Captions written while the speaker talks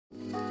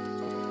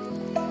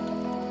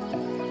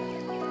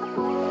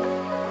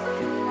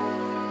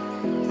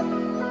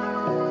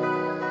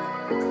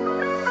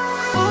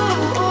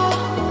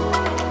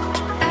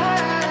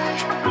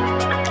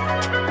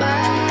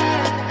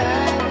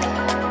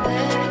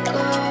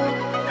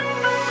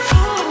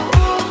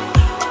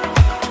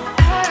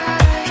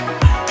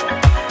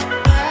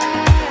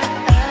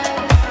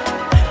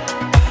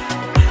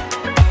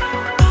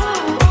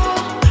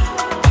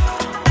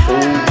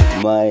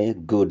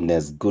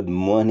business. Good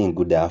morning,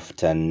 good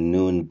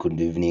afternoon, good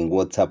evening.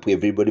 What's up,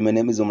 everybody? My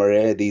name is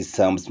Omar. This is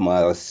Sam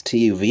Smiles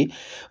TV.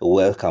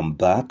 Welcome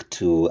back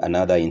to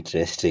another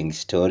interesting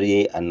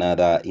story,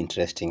 another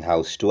interesting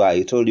house tour.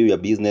 I told you your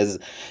business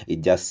is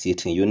just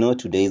sitting.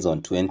 Today is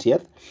on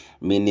 20th,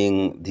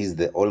 meaning this is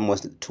the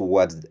almost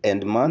towards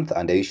end month,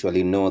 and I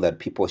usually know that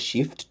people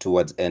shift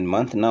towards end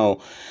month. Now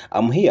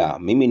I'm here,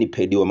 mimi ni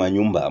pedi wa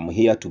manyumba. I'm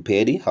here to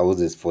pedi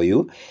houses for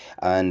you,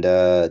 and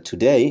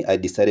today I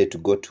decided to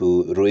go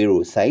to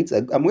Ruiru sites.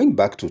 I'm going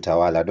back to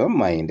Utawala, don't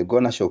mind. I'm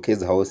gonna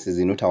showcase houses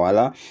in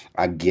Utawala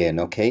again.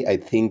 Okay, I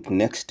think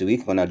next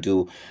week I'm gonna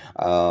do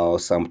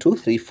some 2,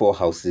 3, 4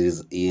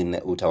 houses in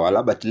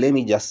Utawala, but let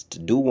me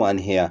just do one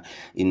here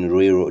in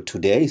Ruiru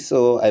today.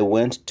 So I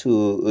went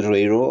to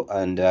Ruiru,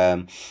 and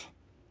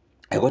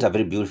I got a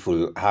very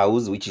beautiful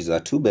house, which is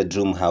a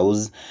 2-bedroom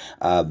house,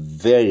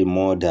 very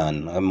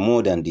modern, a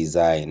modern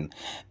design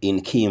in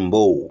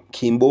Kimbo.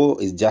 Kimbo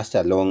is just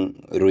along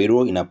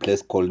Ruiru in a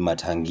place called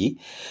Matangi.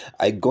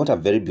 I got a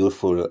very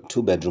beautiful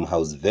 2-bedroom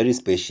house, very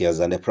spacious,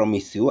 and I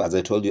promise you, as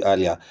I told you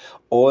earlier,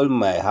 all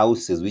my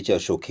houses which I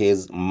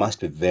showcase must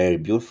be very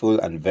beautiful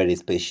and very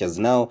spacious.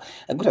 Now,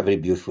 I got a very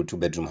beautiful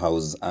 2-bedroom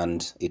house,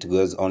 and it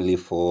goes only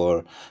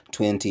for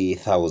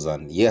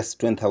 20,000. Yes,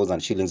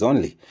 20,000 shillings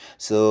only.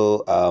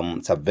 So,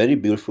 it's a very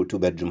beautiful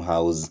 2-bedroom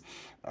house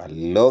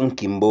along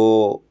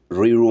Kimbo,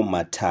 Ruiru,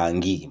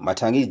 Matangi.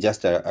 Matangi is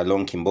just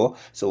along Kimbo.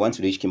 So once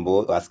you reach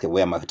Kimbo, ask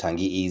where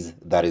Matangi is.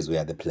 That is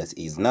where the place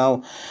is.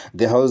 Now,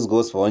 the house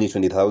goes for only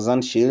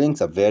 20,000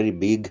 shillings. A very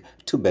big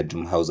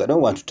 2-bedroom house. I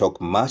don't want to talk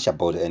much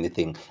about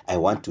anything. I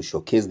want to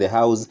showcase the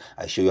house.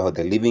 I show you how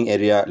the living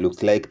area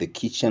looks like, the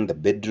kitchen, the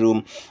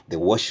bedroom, the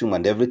washroom,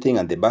 and everything,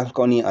 and the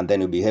balcony. And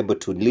then you'll be able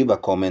to leave a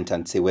comment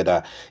and say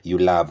whether you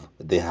love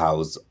the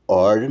house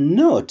or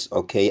not.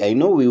 Okay, I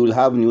know we will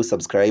have new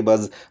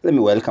subscribers. Let me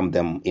welcome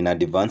them in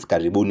advance.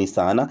 Karibuni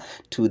sana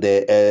to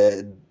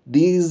the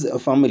this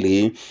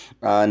family,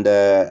 and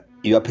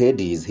your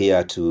pedi is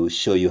here to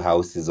show you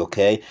houses.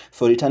 Okay,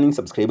 for returning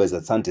subscribers,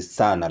 asante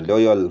sana,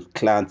 loyal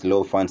clients,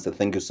 loyal fans,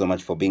 thank you so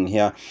much for being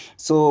here.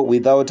 So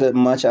without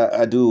much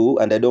ado,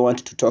 and I don't want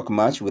to talk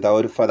much,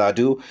 without further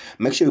ado,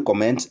 make sure you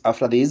comment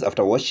after this.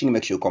 After watching,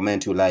 make sure you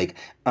comment, you like,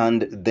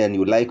 and then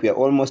you like. We are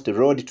almost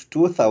road to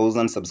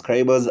 2,000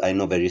 subscribers. I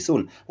know very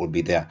soon we'll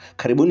be there.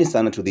 Karibuni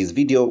sana to this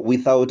video.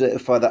 Without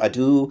further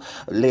ado,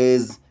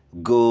 let's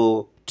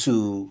go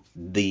to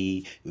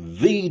the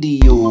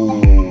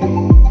video.